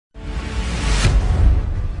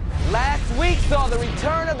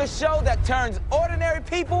return of the show that turns ordinary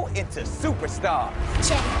people into superstars.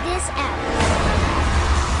 Check this out.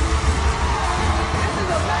 This is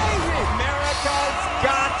amazing! America's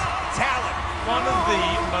Got Talent. One of the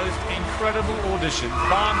most incredible auditions,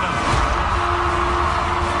 bar none.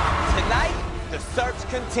 Tonight, the search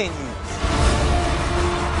continues. You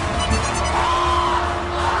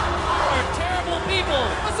are terrible people.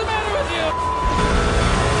 What's the matter with you?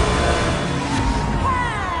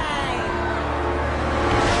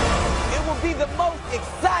 It will be the most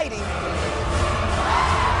exciting,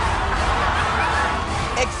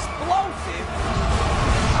 explosive,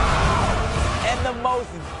 and the most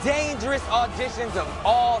dangerous auditions of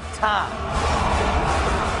all time.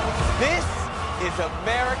 This is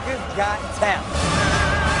America's Got Talent.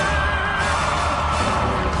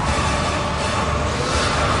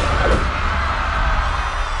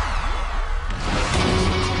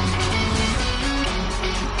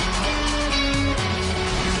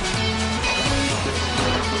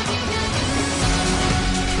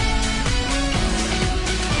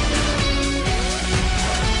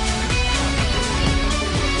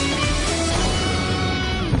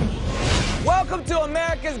 Welcome to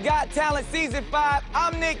America's Got Talent Season 5.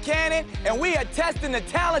 I'm Nick Cannon, and we are testing the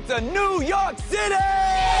talents of New York City!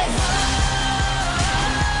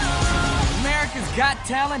 America's Got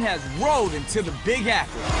Talent has rolled into the Big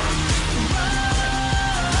Apple.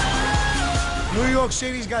 New York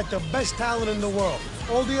City's got the best talent in the world.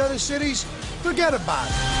 All the other cities, forget about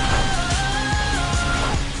it.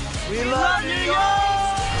 We love New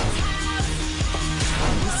York!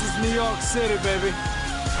 This is New York City, baby.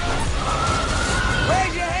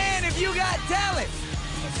 Raise your hand if you got talent!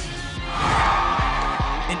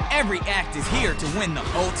 And every act is here to win the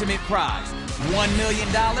ultimate prize. $1 million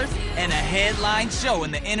and a headline show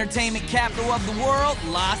in the entertainment capital of the world,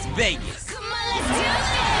 Las Vegas. Come on, let's do this!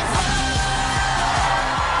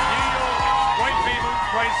 New York, great people,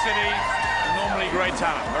 great city, normally great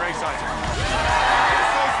talent. Very exciting.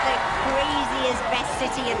 This is the craziest, best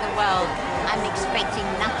city in the world. I'm expecting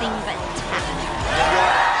nothing but talent.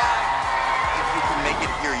 If you can make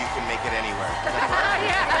it here, you can make it anywhere. All right.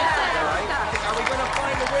 Are we gonna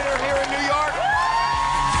find the winner here in New York?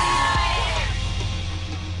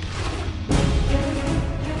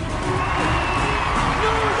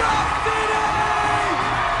 New York City!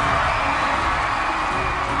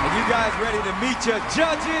 Are you guys ready to meet your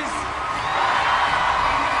judges?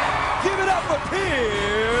 Give it up for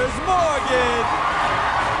Piers Morgan.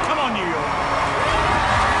 Come on, New York.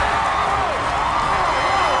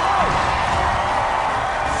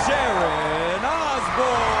 Sharon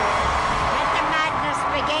Osbourne. Let the madness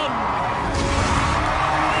begin.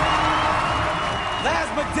 Last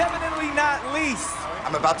but definitely not least,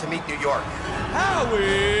 I'm about to meet New York.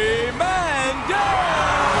 Howie Mandel.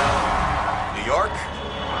 New York,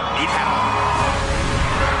 need help.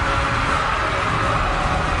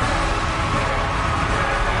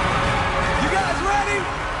 You guys ready?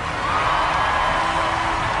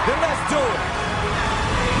 Then let's do it.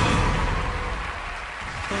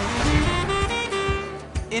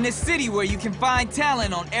 In a city where you can find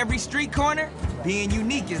talent on every street corner, being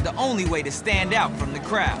unique is the only way to stand out from the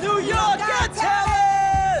crowd. New York got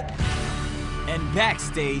talent! And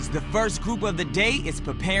backstage, the first group of the day is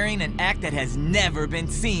preparing an act that has never been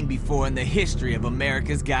seen before in the history of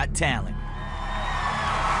America's Got Talent.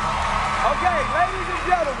 Okay,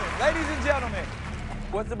 ladies and gentlemen,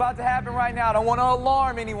 what's about to happen right now, I don't want to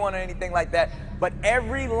alarm anyone or anything like that, but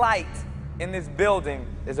every light in this building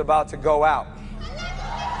is about to go out.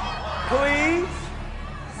 Please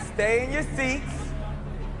stay in your seats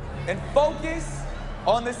and focus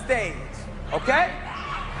on the stage, okay?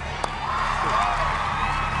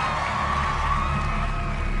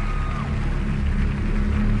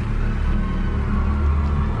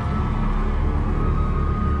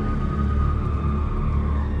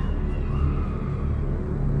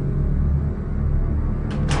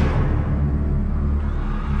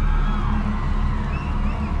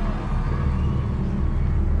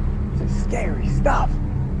 This is scary stuff.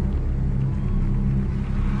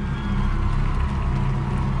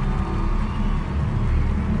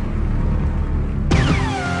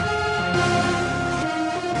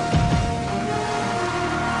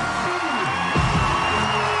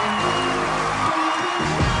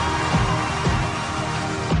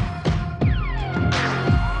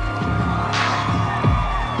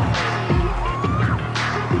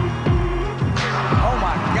 Oh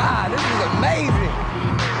my God, this is amazing.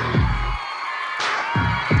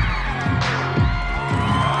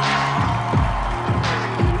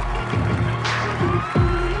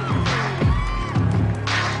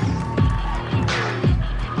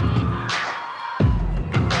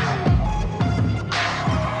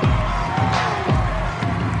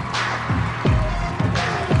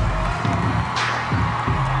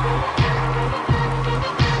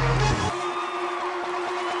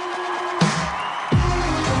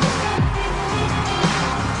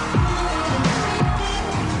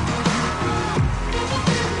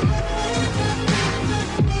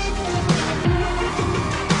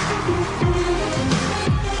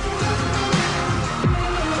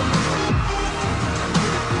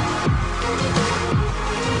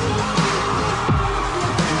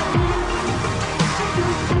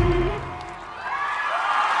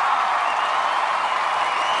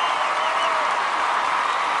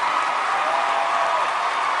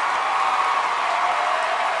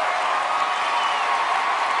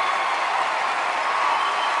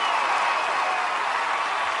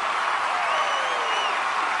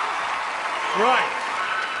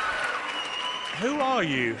 Who are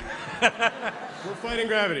you? We're fighting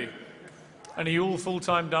gravity. And are you all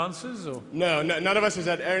full-time dancers, or? No, none of us has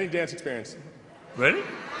had any dance experience. Really?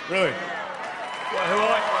 Really. Well, who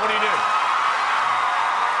are you? What do you do?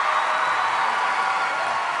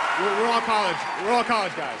 We're all college. We're all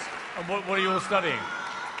college guys. And what are you all studying?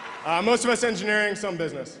 Most of us engineering, some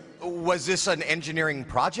business. Was this an engineering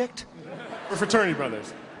project? We're fraternity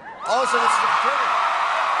brothers. Oh, so this is a fraternity.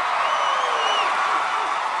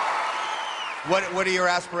 What are your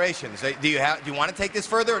aspirations? Do you want to take this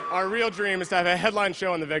further? Our real dream is to have a headline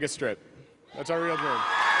show on the Vegas Strip. That's our real dream.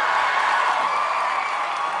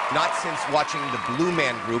 Not since watching the Blue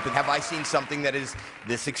Man Group have I seen something that is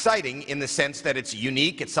this exciting, in the sense that it's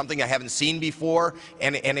unique, it's something I haven't seen before,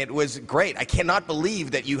 and it was great. I cannot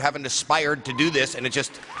believe that you haven't aspired to do this, and it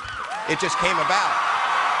just came about.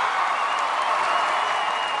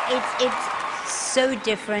 It's so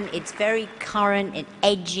different. It's very current and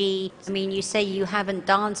edgy. I mean, you say you haven't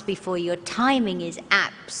danced before. Your timing is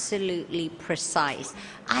absolutely precise.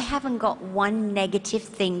 I haven't got one negative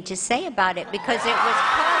thing to say about it because it was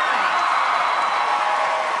perfect.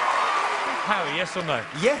 Howie, yes or no?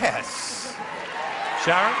 Yes.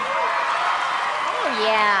 Sharon? Oh,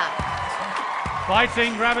 yeah.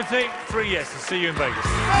 Fighting gravity? 3 yes. I'll see you in Vegas.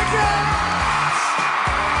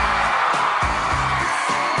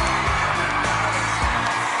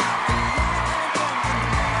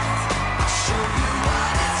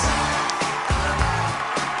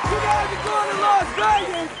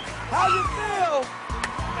 How you feel?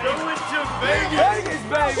 Going to Vegas. Vegas,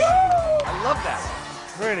 baby. I love that.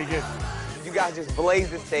 Really good. You guys just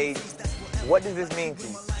blazed the stage. What does this mean to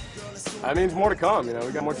you? That means more to come. You know,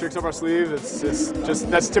 we got more tricks up our sleeve. It's just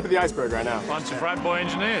that's the tip of the iceberg right now. Bunch of frat boy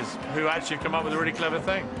engineers who actually come up with a really clever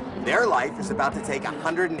thing. Their life is about to take a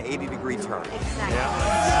 180-degree turn. Exactly.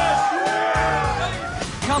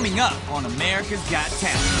 Coming up on America's Got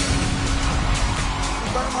Talent.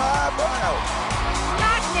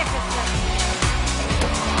 Magnificent.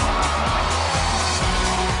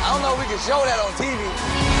 I don't know if we can show that on TV.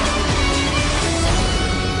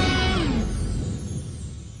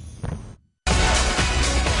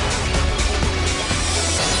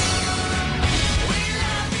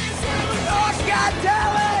 Got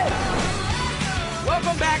Talent!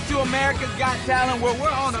 Welcome back to America's Got Talent, where we're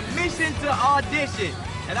on a mission to audition.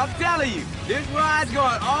 And I'm telling you, this ride's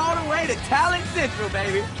going all the way to Talent Central,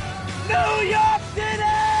 baby. New York City!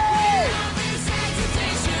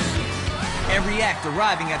 Every act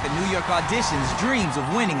arriving at the New York auditions dreams of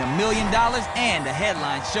winning $1 million and a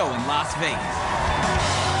headline show in Las Vegas.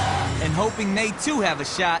 And hoping they too have a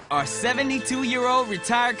shot are 72-year-old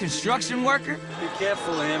retired construction worker. Be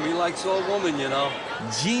careful of him. He likes old women, you know.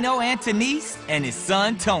 Gino Antonise and his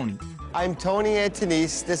son Tony. I'm Tony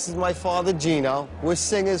Antonise. This is my father, Gino. We're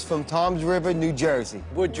singers from Toms River, New Jersey.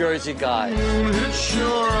 We're Jersey guys.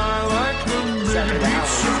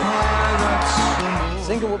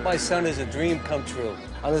 Singing with my son is a dream come true.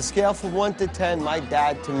 On a scale from 1 to 10, my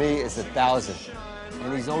dad to me is 1,000.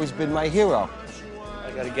 And he's always been my hero.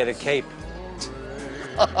 I gotta get a cape.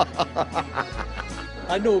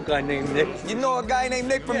 I know a guy named Nick. You know a guy named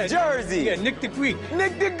Nick from Jersey? Yeah, Nick the Greek.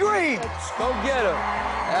 Nick the Greek! Go get him.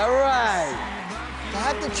 All right. To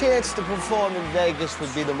have the chance to perform in Vegas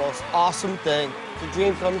would be the most awesome thing. It's a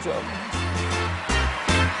dream come true.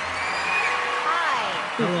 Hi.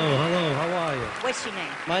 Hello, how are you? What's your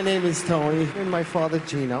name? My name is Tony, and my father,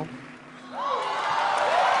 Gino.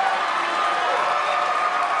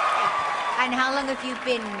 And how long have you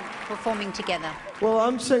been performing together? Well,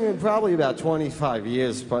 I'm singing probably about 25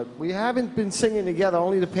 years, but we haven't been singing together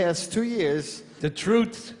only the past 2 years. The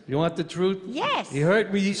truth. You want the truth? Yes. He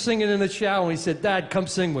heard me singing in the shower and he said, Dad, come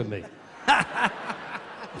sing with me.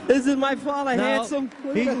 Isn't my father No, handsome?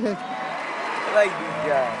 he- I like these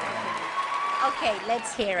guys. Okay,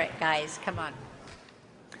 let's hear it, guys. Come on.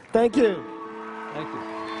 Thank you. Thank you.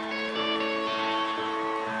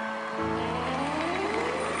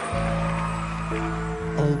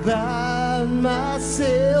 All by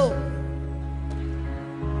myself,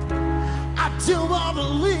 I don't want to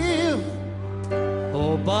live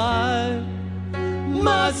All by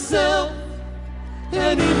myself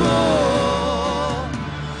anymore.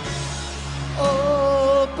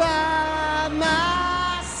 All by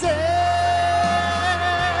myself.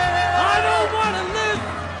 I don't want to live.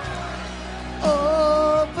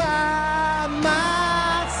 All by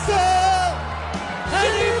myself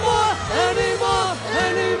anymore, anymore,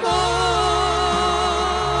 anymore.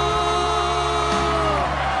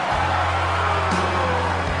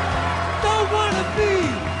 Don't want to be.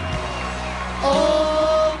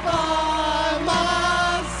 All by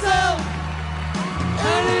myself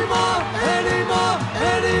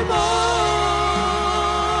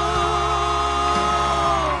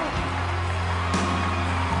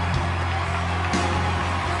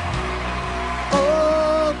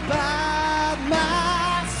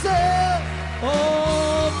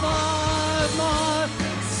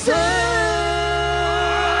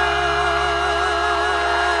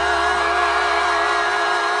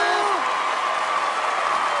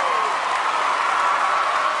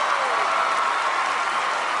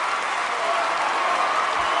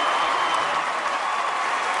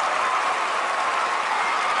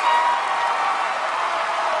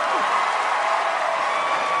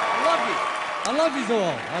love you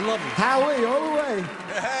all. I love you. Howie, all the way.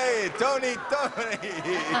 Hey, Tony.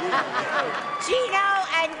 Gino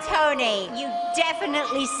and Tony, you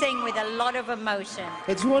definitely sing with a lot of emotion.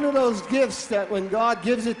 It's one of those gifts that when God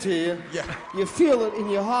gives it to you, you feel it in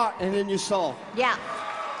your heart and in your soul. Yeah.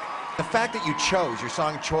 The fact that you chose your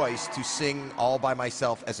song choice to sing All By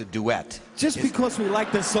Myself as a duet. Just because we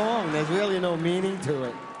like the song, there's really no meaning to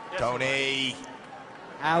it. Tony.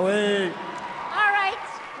 Howie. All right,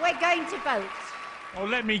 we're going to vote. Oh,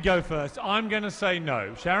 let me go first. I'm going to say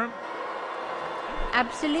no. Sharon?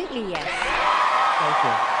 Absolutely yes. Thank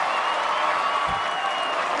you.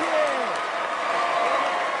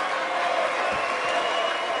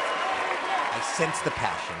 I sense the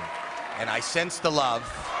passion, and I sense the love.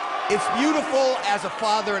 It's beautiful as a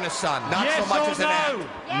father and a son, not Yes so much or as an no? act.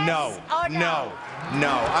 Yes No, or no? no,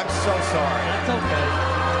 no. I'm so sorry. That's okay.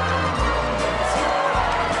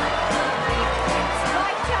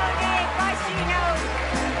 Bye, Tony. Bye, Gino.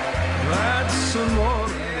 That's some more.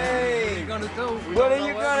 Hey, What are you gonna do? what are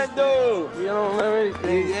you gonna do? You don't have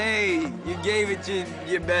anything. Hey, you gave it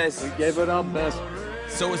your best. We gave it our best.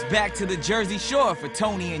 So it's back to the Jersey Shore for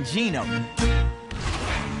Tony and Gino.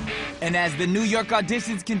 And as the New York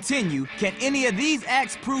auditions continue, can any of these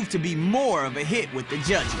acts prove to be more of a hit with the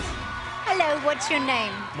judges? Hello, what's your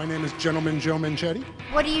name? My name is Gentleman Joe Manchetti.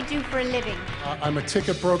 What do you do for a living? I'm a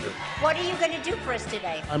ticket broker. What are you going to do for us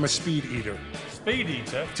today? I'm a speed eater. Speed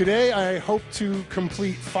eater. Today, I hope to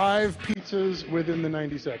complete 5 pizzas within the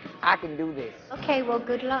 90 seconds. I can do this. Okay, well,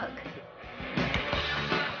 good luck.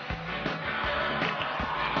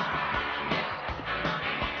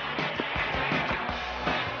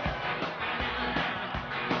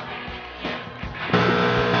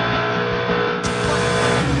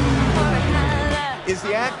 Is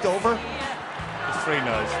the act over? It's 3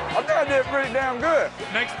 no's. I think I did pretty damn good.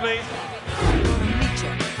 Next, please.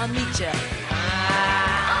 I'll meet ya.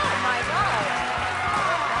 Oh, my God.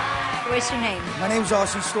 What's your name? My name's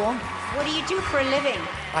Austin Storm. What do you do for a living?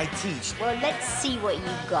 I teach. Well, let's see what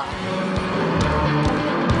you got.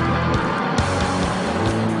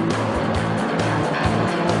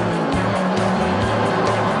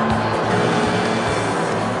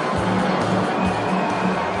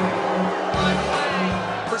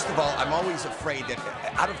 First of all, I'm always afraid that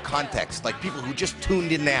out of context, like people who just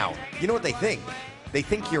tuned in now, you know what they think? They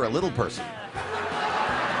think you're a little person.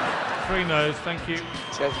 3 no's, thank you.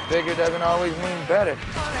 Just bigger doesn't always mean better.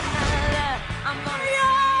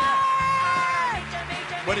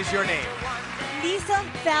 What is your name? Lisa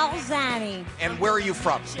Falzani. And where are you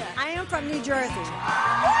from? I am from New Jersey.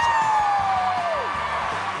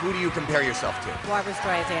 Who do you compare yourself to? Barbra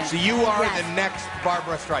Streisand. So you are Yes. the next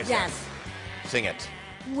Barbra Streisand. Yes. Sing it.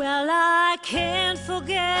 Well, I can't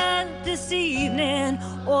forget this evening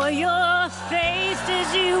or your face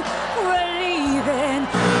as you were leaving.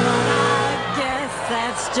 But I guess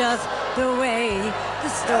that's just the way the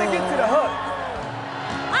story. Gotta get to the hook.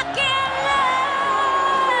 I can't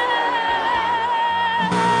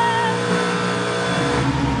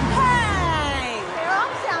Hey! They're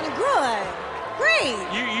all sounding good. Great.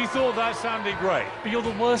 You thought that sounded great, but you're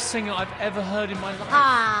the worst singer I've ever heard in my life.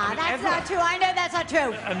 Ah, I mean, that's ever. not true. I know that's not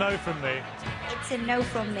true. A no from me. It's a no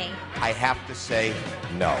from me. I have to say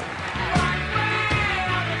no.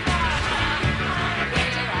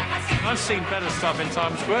 I've seen better stuff in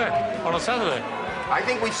Times Square on a Saturday. I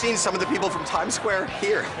think we've seen some of the people from Times Square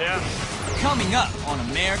here. Yeah. Coming up on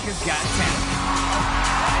America's Got Talent.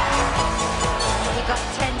 You got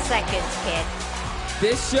 10 seconds, kid.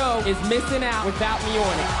 This show is missing out without me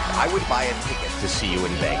on it. I would buy a ticket to see you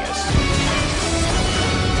in Vegas.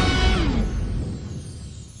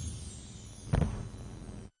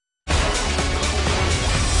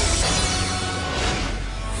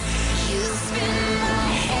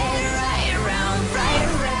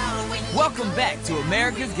 Welcome back to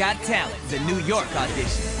America's Got Talent, the New York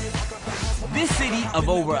audition. This city of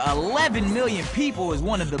over 11 million people is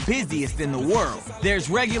one of the busiest in the world. There's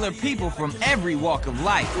regular people from every walk of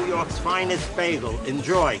life. New York's finest bagel.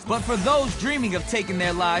 Enjoy. But for those dreaming of taking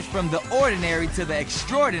their lives from the ordinary to the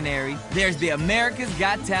extraordinary, there's the America's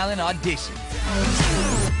Got Talent audition.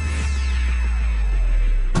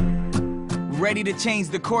 Ready to change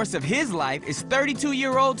the course of his life is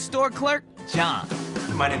 32-year-old store clerk John.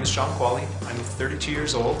 My name is Simon Cowell. I'm 32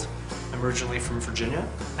 years old. I'm originally from Virginia.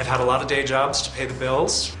 I've had a lot of day jobs to pay the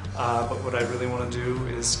bills, but what I really want to do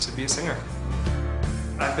is to be a singer.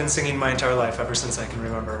 I've been singing my entire life, ever since I can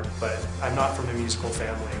remember, but I'm not from a musical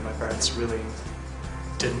family. My parents really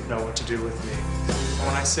didn't know what to do with me.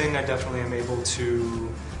 When I sing, I definitely am able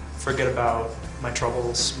to forget about my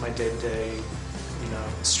troubles, my day-to-day,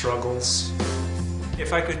 struggles.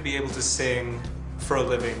 If I could be able to sing for a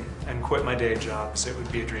living and quit my day jobs, it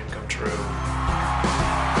would be a dream come true.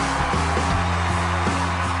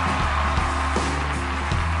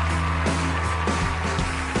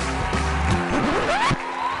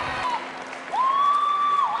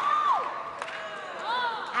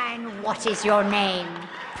 And what is your name?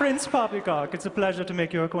 Prince Poppycock, it's a pleasure to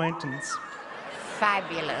make your acquaintance.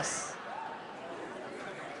 Fabulous.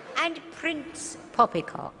 And Prince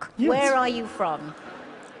Poppycock, Yes. where are you from?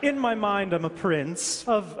 In my mind, I'm a prince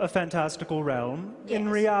of a fantastical realm. In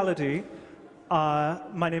reality,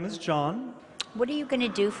 my name is John. What are you going to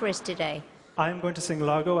do for us today? I am going to sing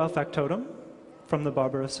Largo al Factotum from The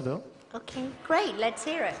Barber of Seville. Okay, great. Let's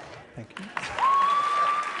hear it. Thank you.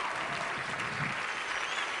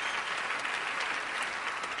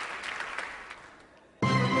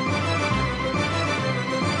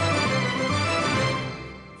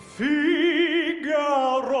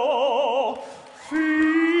 Figaro,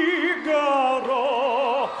 Figaro,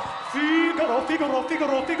 Figaro, Figaro,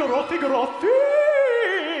 Figaro, Figaro, Figaro,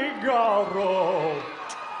 Figaro.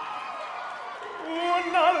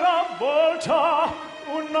 Una la volta,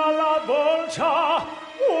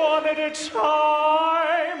 one at a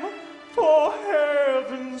time, for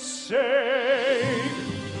heaven's sake.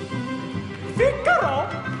 Figaro,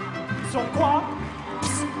 son quoi?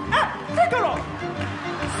 Ah, Figaro!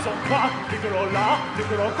 Son qua, Figaro là,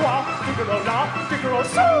 Figaro qua, Figaro là, Figaro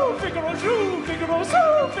su, Figaro giù, Figaro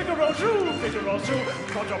su, Figaro giù, Figaro su.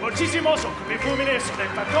 Conto moltissimo, sono come fulmine, sono il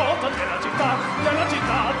fagotto della città, della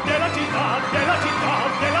città, della città, della città,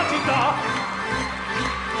 della città.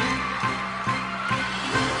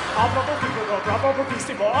 Bravo Figaro, bravo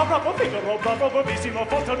bravissimo, bravo Figaro, bravo bravissimo,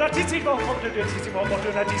 fortunatissimo, fortunatissimo,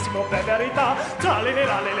 fortunatissimo, per verità. Tra le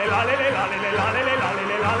la le la le la le la le la le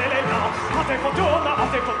la le la. A te fortuna, a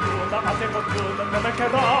te fortuna, a te fortuna non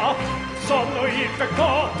mancherà. Sono il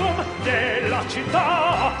factotum della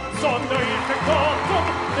città, sono il factotum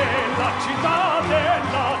della città,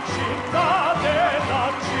 della città,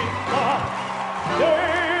 della città, della città.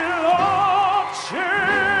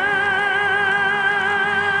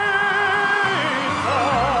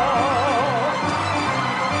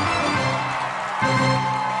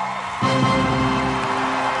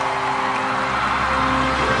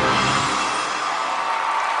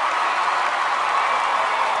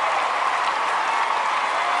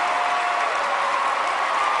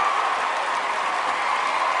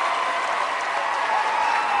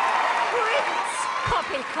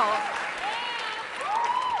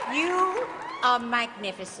 You are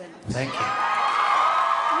magnificent. Thank you.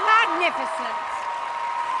 Magnificent.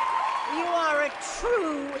 You are a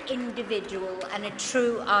true individual and a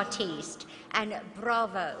true artiste. And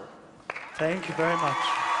bravo. Thank you very much.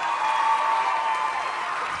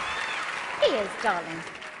 Here's, darling.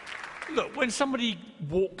 Look, when somebody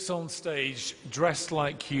walks on stage dressed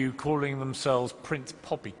like you, calling themselves Prince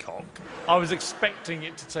Poppycock, I was expecting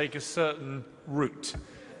it to take a certain route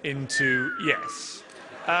into yes.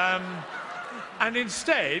 And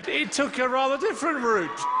instead, it took a rather different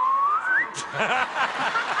route.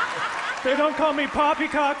 They don't call me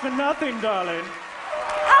Poppycock for nothing, darling.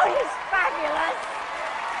 Oh, he's fabulous.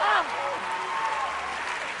 Oh.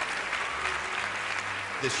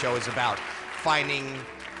 This show is about finding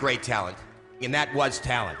great talent, and that was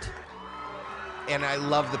talent. And I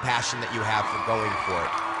love the passion that you have for going for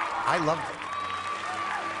it. I love it.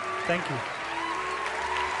 Thank you.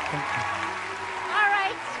 Thank you. All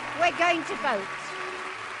right, we're going to vote.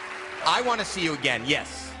 I want to see you again,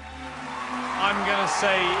 yes. I'm going to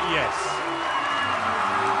say yes.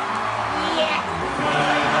 Yes.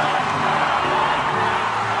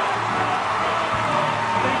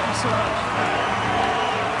 Thank you so much.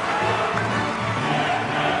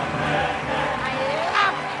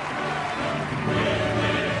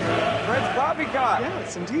 Prince Poppycock.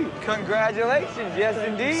 Yes, indeed. Congratulations. Yes,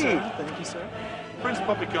 indeed. Thank you, sir. Prince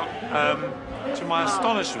Poppycock, to my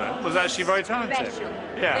astonishment, was actually very talented. Special.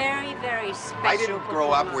 Yeah. Very, very special. I didn't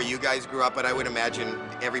grow up where you guys grew up, but I would imagine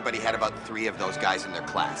everybody had about 3 of those guys in their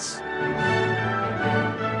class.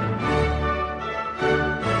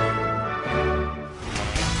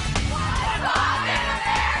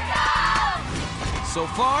 So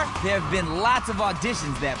far, there have been lots of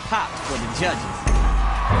auditions that popped for the judges.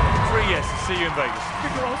 3 yeses. See you in Vegas.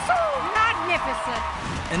 So magnificent.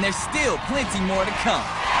 And there's still plenty more to come.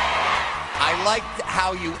 I liked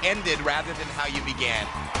how you ended rather than how you began.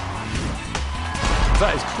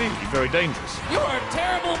 That is clearly very dangerous. You are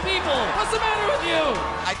terrible people. What's the matter with you?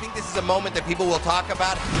 I think this is a moment that people will talk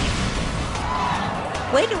about.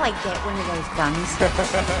 Where do I get one of those guns?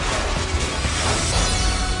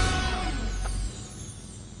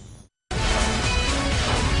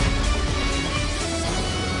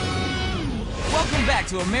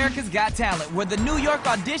 to America's Got Talent, where the New York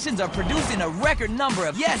auditions are producing a record number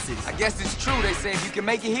of yeses. I guess it's true. They say if you can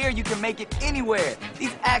make it here, you can make it anywhere.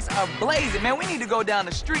 These acts are blazing, man. We need to go down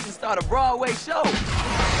the street and start a Broadway show.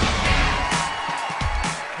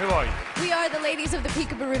 Who are you? We are the ladies of the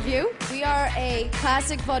Peekaboo Review. We are a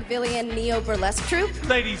classic vaudevillian neo-burlesque troupe.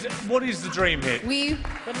 Ladies, what is the dream here? We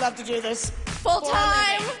would love to do this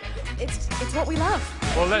full-time. It's what we love.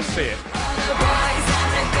 Well, let's see it.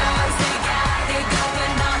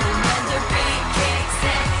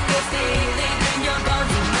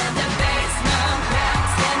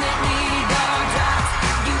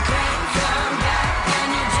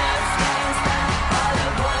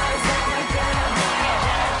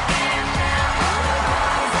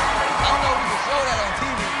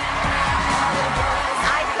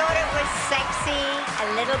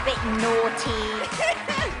 Bit naughty.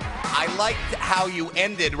 I liked how you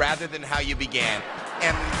ended rather than how you began,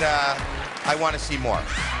 and I want to see more.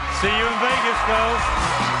 See you in Vegas, girls.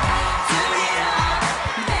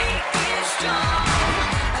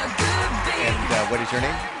 And what is your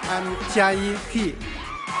name? I'm Jiayi P.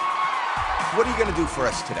 What are you going to do for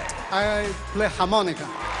us today? I play harmonica.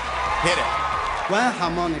 Hit it. One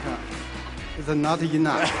harmonica is not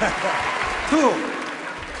enough. Two.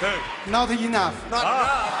 Not enough. Not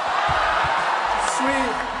enough. Three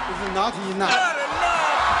is not enough. Not enough.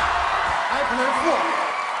 I play four.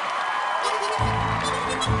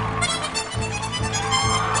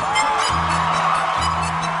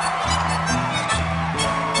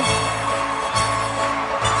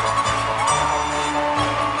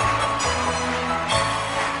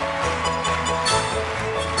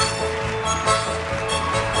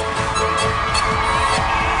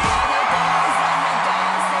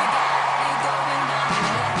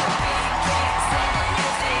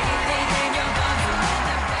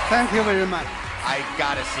 Thank you very much. I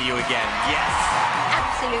gotta see you again. Yes.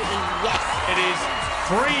 Absolutely, yes. It is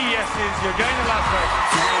 3 yeses. You're going to Las Vegas.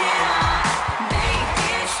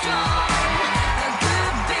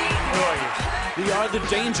 Who are you? We are the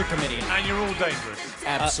Danger Committee. And you're all dangerous.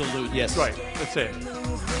 Absolutely. Yes. Great. That's it.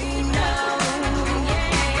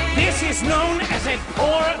 This is known as a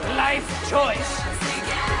poor life choice.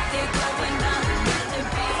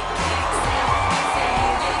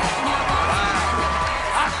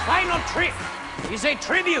 Final trick is a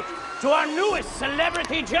tribute to our newest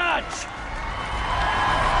celebrity judge.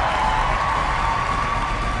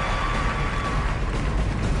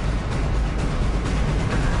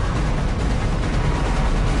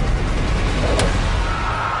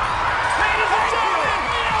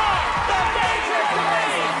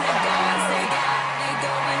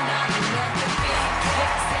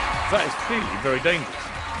 That is clearly very dangerous.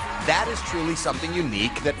 That is truly something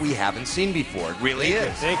unique that we haven't seen before. It really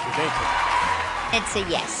is. Thank you, thank you. It's a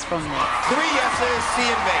yes from me. 3 yeses. See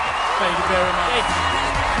you in Vegas. Thank you very much.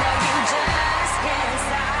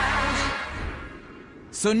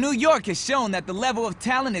 So New York has shown that the level of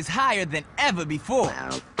talent is higher than ever before.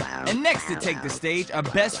 And next to take the stage are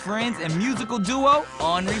best friends and musical duo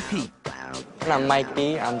On Repeat. I'm Mike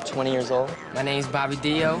B. I'm 20 years old. My name's Bobby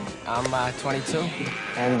Dio. I'm 22.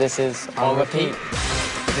 And this is On Repeat.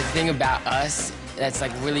 The thing about us that's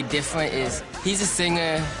like really different is he's a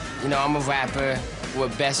singer, you know, I'm a rapper. We're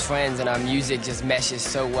best friends and our music just meshes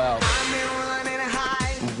so well.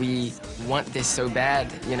 We want this so bad,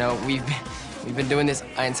 you know, we've been doing this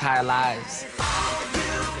our entire lives.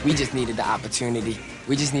 We just needed the opportunity.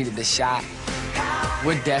 We just needed the shot.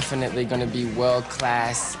 We're definitely gonna be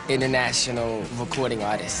world-class international recording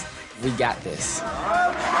artists. We got this.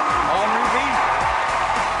 On Repeat.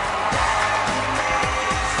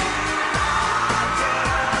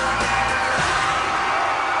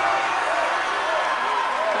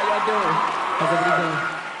 How's everybody doing?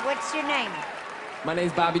 What's your name? My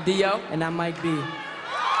name's Bobby Dio. And I'm Mike B. Okay,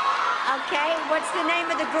 what's the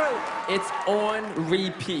name of the group? It's On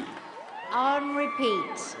Repeat. On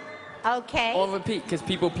Repeat. Okay. On repeat, because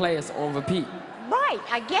people play us on repeat. Right,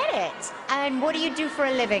 I get it. And what do you do for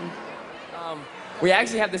a living? We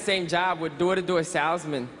actually have the same job. We're door-to-door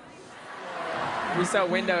salesmen. We sell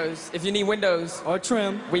windows. If you need windows or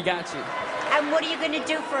trim, we got you. And what are you going to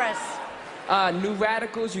do for us? New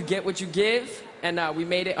Radicals, you get what you give, and we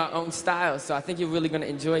made it our own style, so I think you're really gonna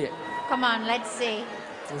enjoy it. Come on, let's see.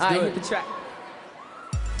 All right, hit the track.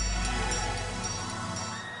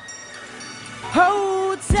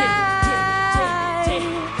 Hold tight,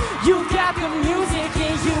 you got the music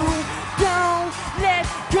in you. Don't let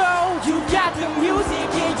go, you got the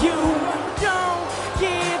music in you. Don't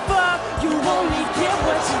give up, you only get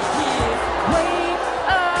what you give. Wake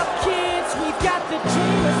up, kids, we got the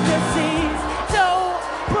dreamers to seize. Don't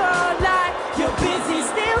burn like you're busy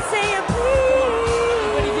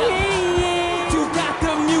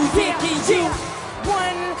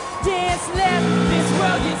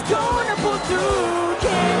It's gonna pull through,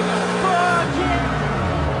 can't forget.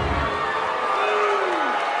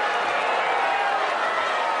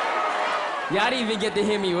 Y'all didn't even get to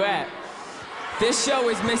hear me rap. This show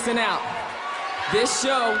is missing out. This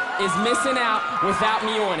show is missing out without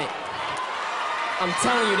me on it. I'm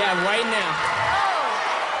telling you that right now.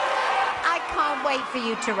 I can't wait for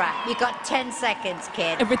you to rap. You got 10 seconds,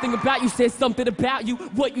 kid. Everything about you says something about you.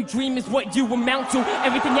 What you dream is what you amount to.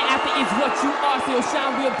 Everything you're after is what you are. So you'll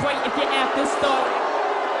shine real bright if you're after start.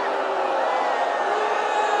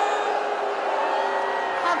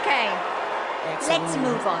 Okay, let's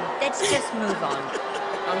move on. Let's just move on.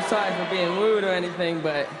 I'm sorry for being rude or anything,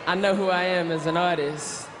 but I know who I am as an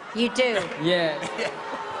artist. You do? Yeah.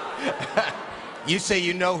 You say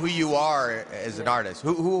you know who you are as an artist.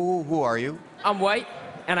 Who are you? I'm white,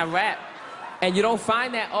 and I rap. And you don't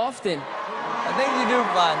find that often. I think you do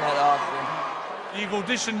find that often. You've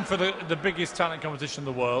auditioned for the biggest talent competition in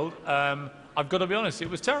the world. I've got to be honest, it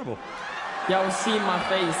was terrible. Y'all will see my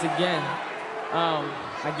face again.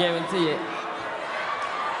 I guarantee it.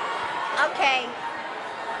 Okay,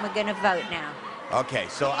 we're gonna vote now. Okay,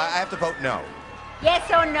 so I have to vote no. Yes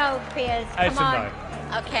or no, Piers? Come It's a on. no.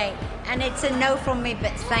 Okay, and it's a no from me,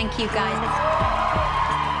 but thank you guys.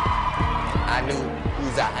 I knew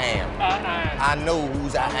whose I am. I know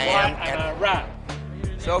whose I am. And I rap.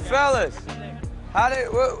 So, fellas,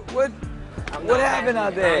 what happened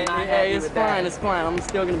out there? Hey, it's fine, it's fine. I'm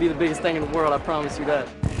still gonna be the biggest thing in the world, I promise you that.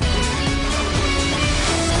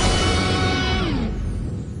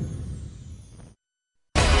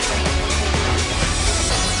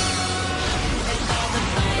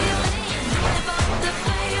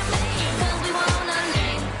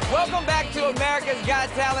 Welcome back to America's Got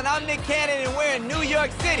Talent. I'm Nick Cannon, and we're in New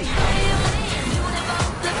York City.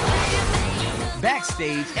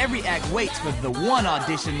 Backstage, every act waits for the one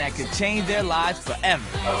audition that could change their lives forever.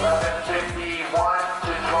 1151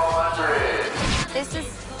 to 1200. This is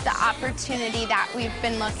the opportunity that we've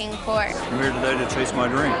been looking for. I'm here today to chase my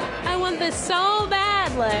dream. I want this so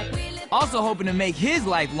badly. Also hoping to make his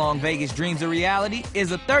lifelong Vegas dreams a reality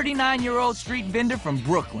is a 39-year-old street vendor from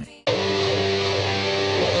Brooklyn.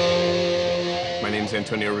 My name's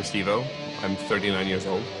Antonio Restivo. I'm 39 years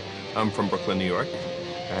old. I'm from Brooklyn, New York,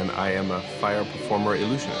 and I am a fire performer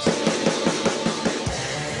illusionist.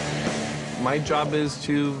 My job is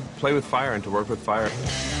to play with fire and to work with fire.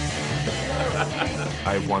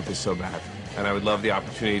 I want this so bad, and I would love the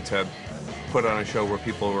opportunity to put on a show where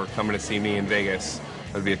people were coming to see me in Vegas.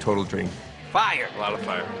 That would be a total dream. Fire. A lot of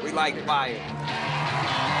fire. We like fire.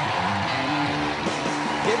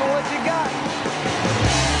 Give me what you got.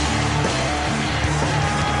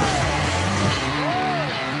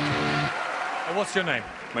 What's your name?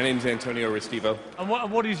 My name's Antonio Restivo. And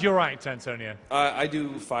what is your act, Antonio? I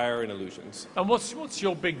do fire and illusions. And what's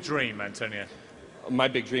your big dream, Antonio? My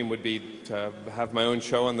big dream would be to have my own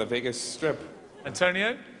show on the Vegas Strip.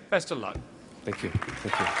 Antonio, best of luck. Thank you.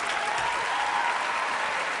 Thank you.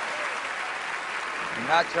 Do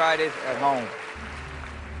not try this at home.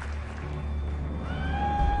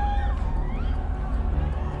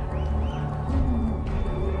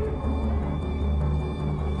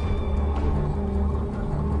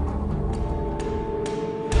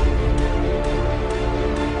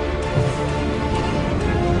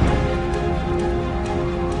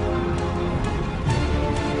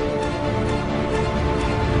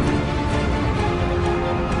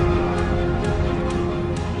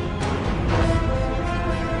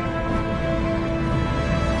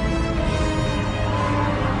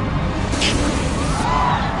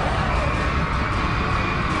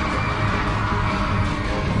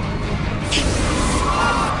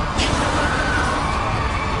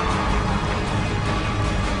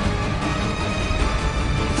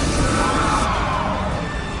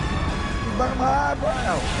 Burn my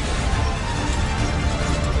eyebrow.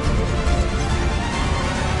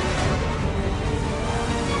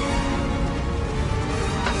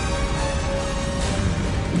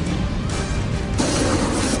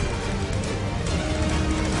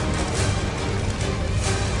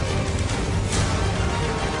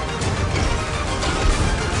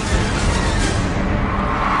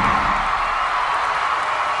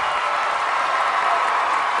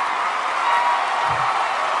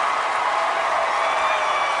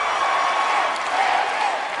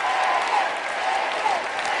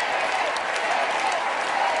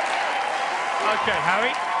 Okay,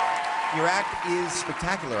 Harry? Your act is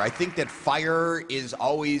spectacular. I think that fire is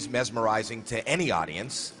always mesmerizing to any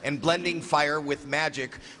audience, and blending fire with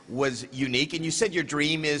magic was unique. And you said your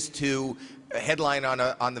dream is to headline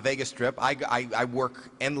on the Vegas Strip. I work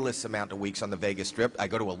endless amount of weeks on the Vegas Strip. I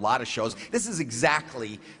go to a lot of shows. This is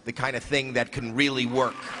exactly the kind of thing that can really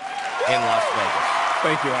work in Las Vegas.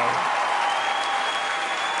 Thank you, Howard.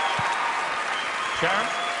 Sharon?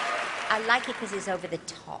 I like it because it's over the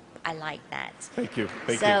top. I like that. Thank you.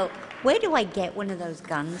 Thank you. So, where do I get one of those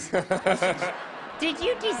guns? Did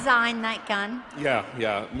you design that gun? Yeah.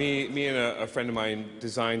 Me and a friend of mine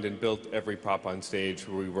designed and built every prop on stage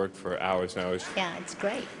where we worked for hours and hours. Yeah, it's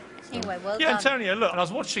great. Anyway, well Yeah, done. Antonio, look, and I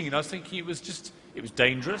was watching it and I was thinking it was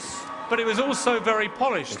dangerous, but it was also very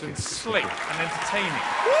polished and slick and entertaining.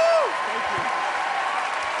 Woo! Thank you.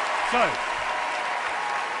 So,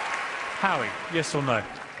 Howie, yes or no?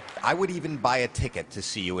 I would even buy a ticket to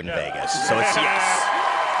see you in Vegas. So it's yes.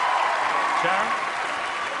 Sharon?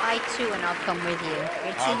 I too, and I'll come with you.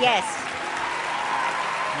 It's a yes.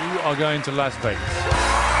 You are going to Las Vegas.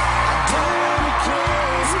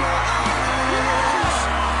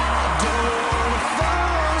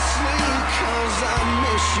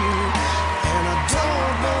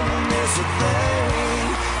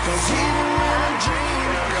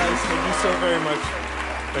 Guys, thank you so very much.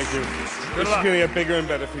 Thank you. This is going to get bigger and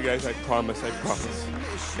better for you guys, I promise, I promise.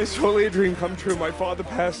 It's totally a dream come true. My father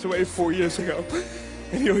passed away 4 years ago,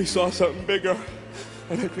 and he always saw something bigger.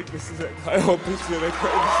 And I think this is it. I hope this is it. I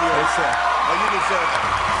pray this is it. Oh, you deserve it.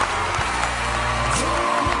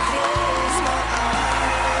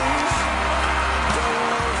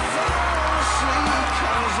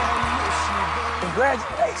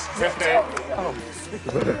 Congratulations.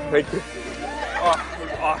 Thank you. Oh,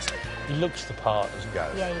 awesome. He looks the part as he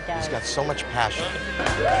goes. Yeah, he does. He's got so much passion.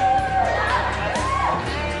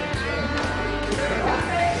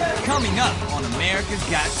 Coming up on America's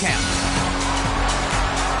Got Talent.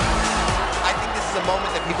 I think this is a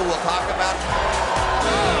moment that people will talk about.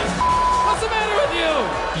 What's the matter with you?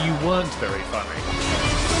 You weren't very funny.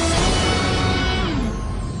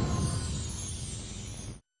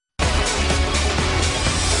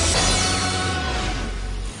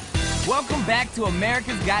 Welcome back to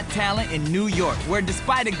America's Got Talent in New York, where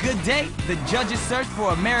despite a good day, the judges' search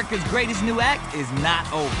for America's greatest new act is not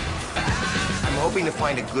over. I'm hoping to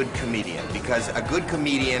find a good comedian, because a good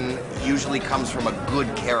comedian usually comes from a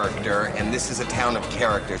good character, and this is a town of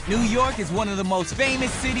characters. New York is one of the most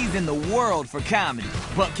famous cities in the world for comedy.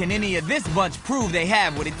 But can any of this bunch prove they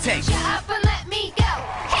have what it takes?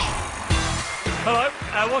 Hello,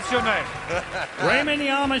 what's your name? Raymond the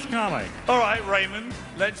Amish comic. All right, Raymond,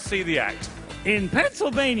 let's see the act. In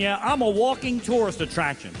Pennsylvania, I'm a walking tourist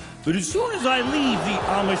attraction. But as soon as I leave the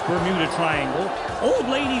Amish Bermuda Triangle, old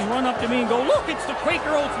ladies run up to me and go, "Look, it's the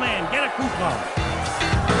Quaker Oats man. Get a coupon."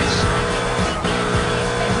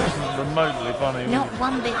 Remotely funny. Not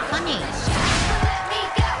one bit funny.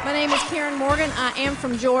 My name is Karen Morgan. I am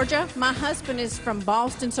from Georgia. My husband is from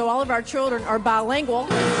Boston, so all of our children are bilingual.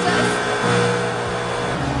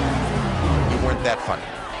 You weren't that funny.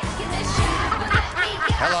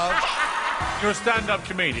 Hello? You're a stand-up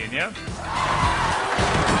comedian, yeah?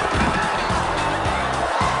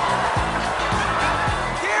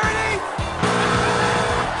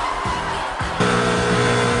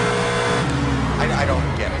 I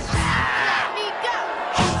don't get it.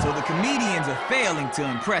 So the comedians are failing to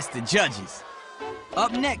impress the judges.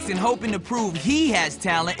 Up next and hoping to prove he has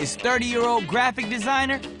talent is 30-year-old graphic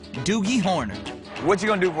designer Doogie Horner. What you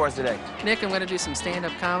gonna do for us today? Nick, I'm going to do some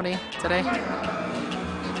stand-up comedy today.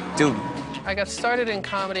 Doogie. I got started in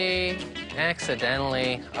comedy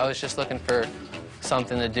accidentally. I was just looking for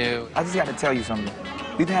something to do. I just gotta tell you something.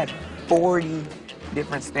 We've had 40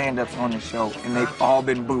 different stand-ups on the show, and they've all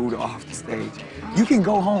been booed off the stage. You can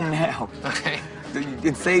go home now. Okay. You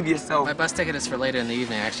can save yourself. My bus ticket is for later in the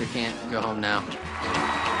evening. I actually can't go home now.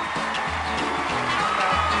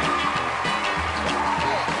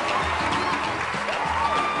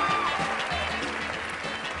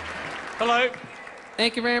 Hello.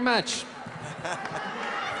 Thank you very much.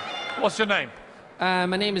 What's your name?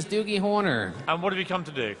 My name is Doogie Horner. And what have you come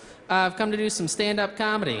to do? I've come to do some stand-up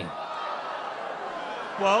comedy.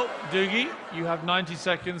 Well, Doogie, you have 90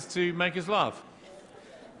 seconds to make us laugh.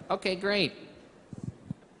 Okay, great.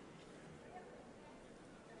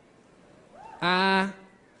 I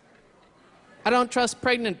don't trust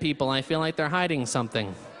pregnant people. I feel like they're hiding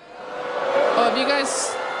something. Oh, have you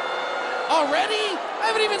guys... Already? I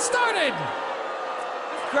haven't even started!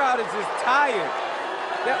 This crowd is just tired.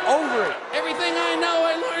 They're over it. Everything I know,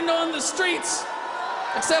 I learned on the streets.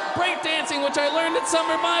 Except breakdancing, which I learned at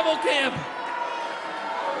summer Bible camp.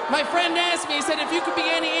 My friend asked me, he said, if you could be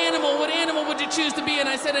any animal, what animal would you choose to be? And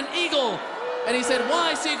I said, an eagle. And he said,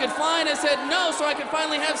 why? So you could fly? And I said, no, so I could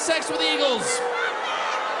finally have sex with eagles.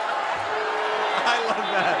 love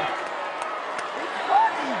that.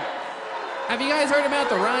 Have you guys heard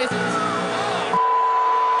about the rise?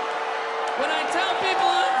 When I tell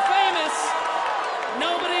people I'm famous,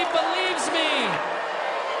 nobody believes me.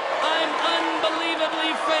 I'm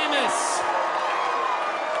unbelievably famous.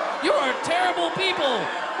 You are terrible people.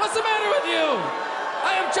 What's the matter with you?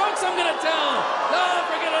 I have jokes I'm gonna tell. No,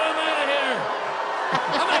 forget it, I'm out of here.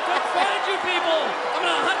 I'm gonna come find you people. I'm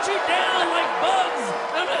gonna hunt you down like bugs.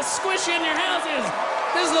 I'm gonna squish you in your houses.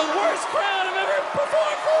 This is the worst crowd I've ever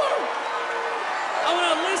performed for. I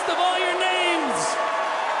want a list of all your names.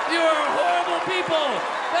 You are horrible people.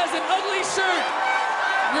 That's an ugly shirt.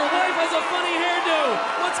 Your wife has a funny hairdo.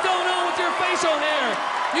 What's going on with your facial hair?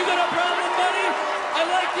 You got a problem, buddy? I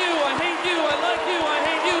like you. I hate you. I like you. I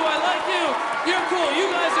hate you. I like you. You're cool. You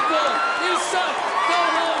guys are cool. You suck. Go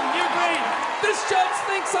home. You're great. This judge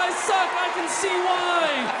thinks I suck. I can see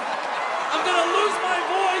why. I'm gonna lose my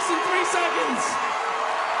voice in 3 seconds.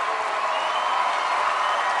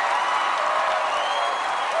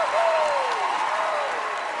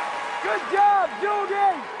 Good job,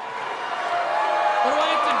 Judy! What do I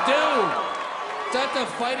have to do? Do I have to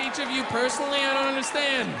fight each of you personally? I don't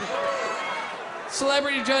understand.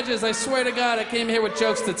 Celebrity judges, I swear to God, I came here with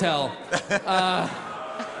jokes to tell. I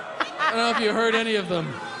don't know if you heard any of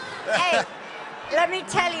them. Hey, let me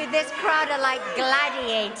tell you, this crowd are like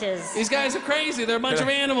gladiators. These guys are crazy. They're a bunch of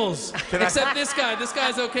animals. Except this guy. This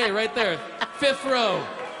guy's okay, right there. 5th row.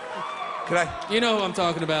 You know who I'm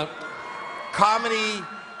talking about. Comedy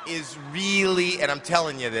is really, and I'm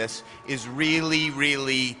telling you this, is really,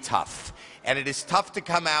 really tough. And it is tough to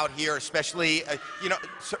come out here, especially, you know,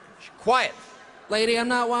 quiet. Lady, I'm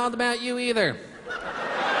not wild about you either. Can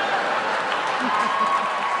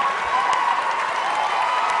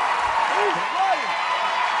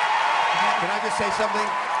I just say something?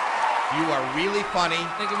 You are really funny.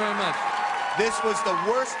 Thank you very much. This was the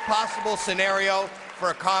worst possible scenario for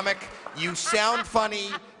a comic. You sound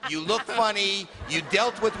funny, you look funny, you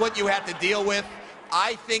dealt with what you had to deal with.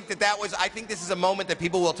 I think I think this is a moment that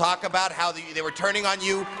people will talk about, how they were turning on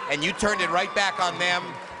you, and you turned it right back on them.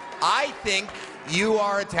 I think you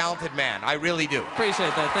are a talented man. I really do.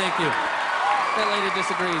 Appreciate that. Thank you. That lady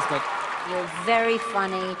disagrees, but... You're very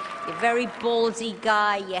funny. You're a very ballsy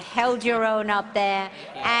guy. You held your own up there.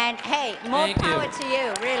 And, hey, more power to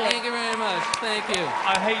you, really. Thank you very much. Thank you.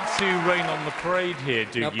 I hate to rain on the parade here,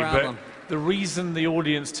 Doogie, problem. but the reason the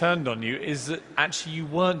audience turned on you is that actually you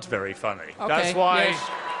weren't very funny. Okay, That's why yes.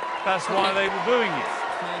 That's why they were booing you.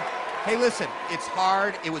 Hey, listen, it's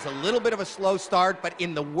hard. It was a little bit of a slow start, but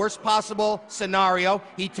in the worst possible scenario,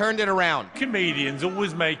 he turned it around. Comedians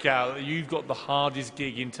always make out that you've got the hardest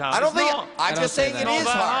gig in town. I don't think. Not. I'm just saying it is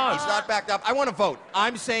hard. He's He's not backed up. I want to vote.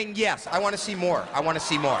 I'm saying yes. I want to see more. I want to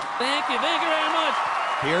see more. Thank you. Thank you very much.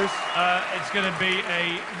 Here's. It's going to be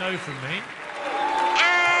a no from me.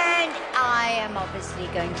 And I am obviously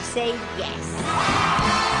going to say yes.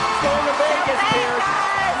 Going to Vegas, Pierce.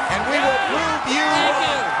 And we will prove you. Thank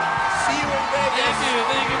you. See you in Vegas. Thank you.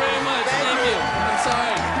 Thank you very much. Thank you. I'm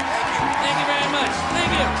sorry. Thank you very much.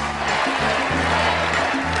 Thank you.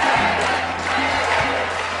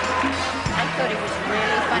 I thought it was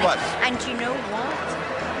really funny. What? And you know what?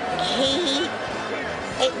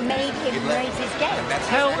 It made him raise his game. What the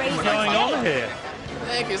hell is going on here?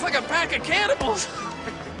 Thank you. It's like a pack of cannibals.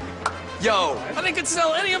 Yo. I didn't get to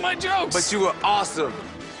sell any of my jokes. But you were awesome.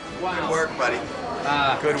 Wow. Good work, buddy.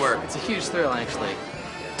 Good work. It's a huge thrill, actually.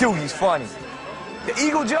 Dude, he's funny. The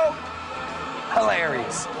eagle joke?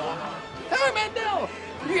 Hilarious. Howie Mandel.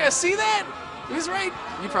 You guys see that? He was right.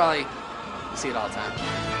 You probably see it all the time.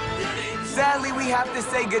 Sadly, we have to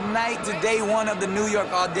say goodnight to day 1 of the New York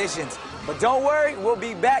auditions. But don't worry, we'll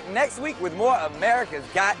be back next week with more America's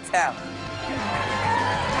Got Talent.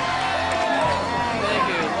 Thank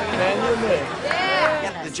you.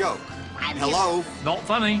 Yeah. The joke. Hello. Not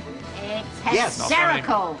funny. It's Yes.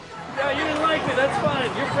 hysterical. Yeah, you didn't like it. That's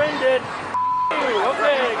fine. Your friend did.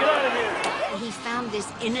 Okay, get out of here. He found this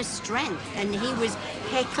inner strength, and he was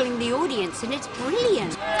heckling the audience, and it's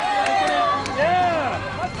brilliant. Yeah.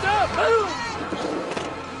 What's up? Boom.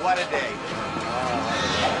 What a day.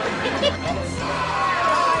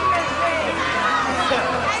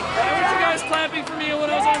 Weren't you guys clapping for me when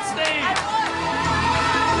I was on stage?